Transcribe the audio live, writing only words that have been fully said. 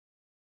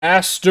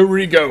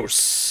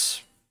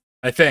Asterigos,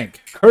 I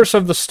think. Curse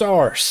of the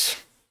Stars.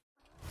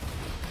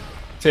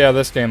 See how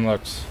this game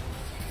looks.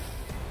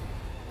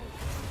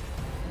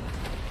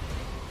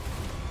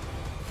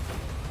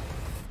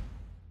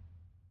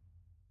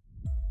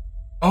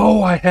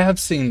 Oh, I have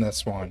seen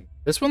this one.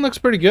 This one looks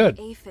pretty good.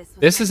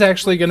 This is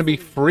actually going to be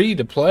free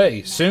to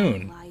play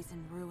soon.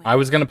 I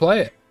was going to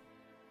play it.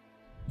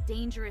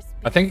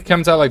 I think it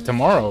comes out like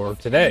tomorrow or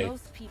today.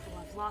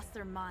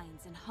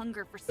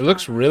 It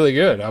looks really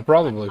good. I'll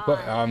probably play.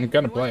 I'm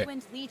going to play it.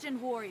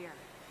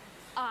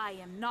 I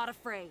am not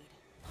afraid.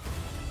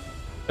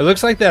 It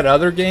looks like that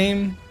other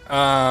game.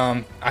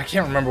 I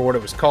can't remember what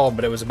it was called,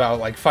 but it was about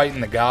like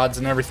fighting the gods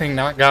and everything.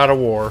 Not God of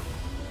War,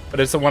 but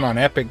it's the one on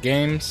Epic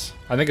Games.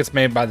 I think it's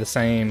made by the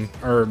same,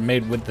 or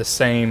made with the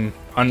same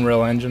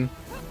Unreal Engine.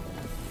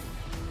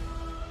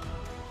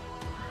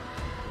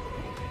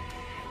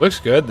 Looks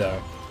good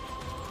though.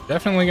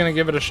 Definitely gonna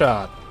give it a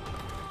shot.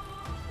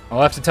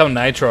 I'll have to tell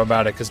Nitro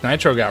about it because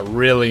Nitro got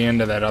really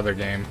into that other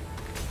game.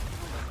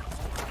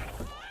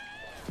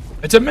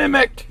 It's a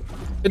mimic!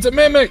 It's a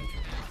mimic!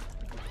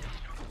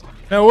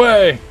 No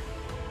way!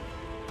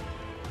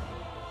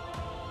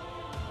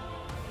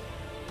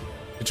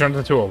 It turned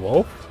into a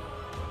wolf?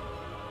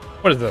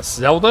 What is this,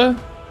 Zelda?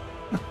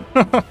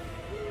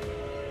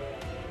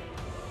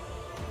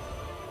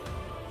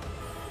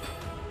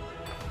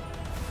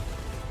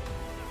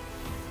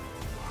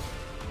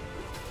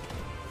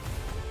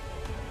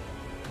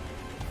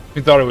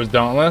 You thought it was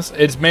Dauntless?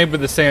 It's made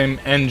with the same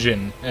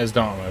engine as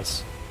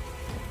Dauntless.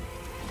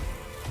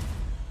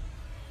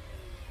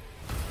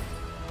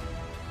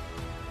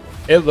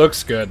 It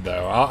looks good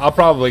though. I'll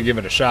probably give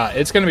it a shot.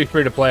 It's going to be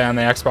free to play on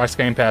the Xbox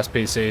Game Pass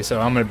PC, so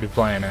I'm going to be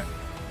playing it.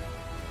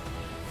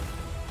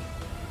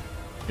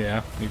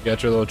 Yeah, you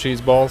got your little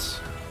cheese balls.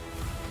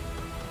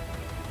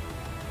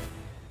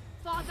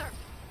 Father,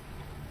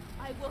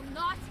 I will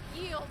not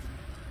yield.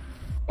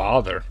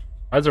 Father?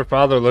 Why does her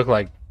father look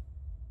like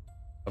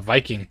a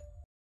Viking?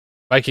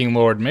 Viking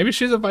Lord. Maybe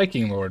she's a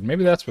Viking Lord.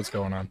 Maybe that's what's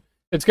going on.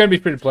 It's going to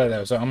be free to play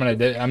though, so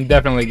I'm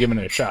definitely giving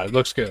it a shot. It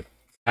looks good.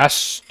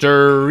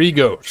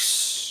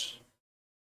 Asterigos.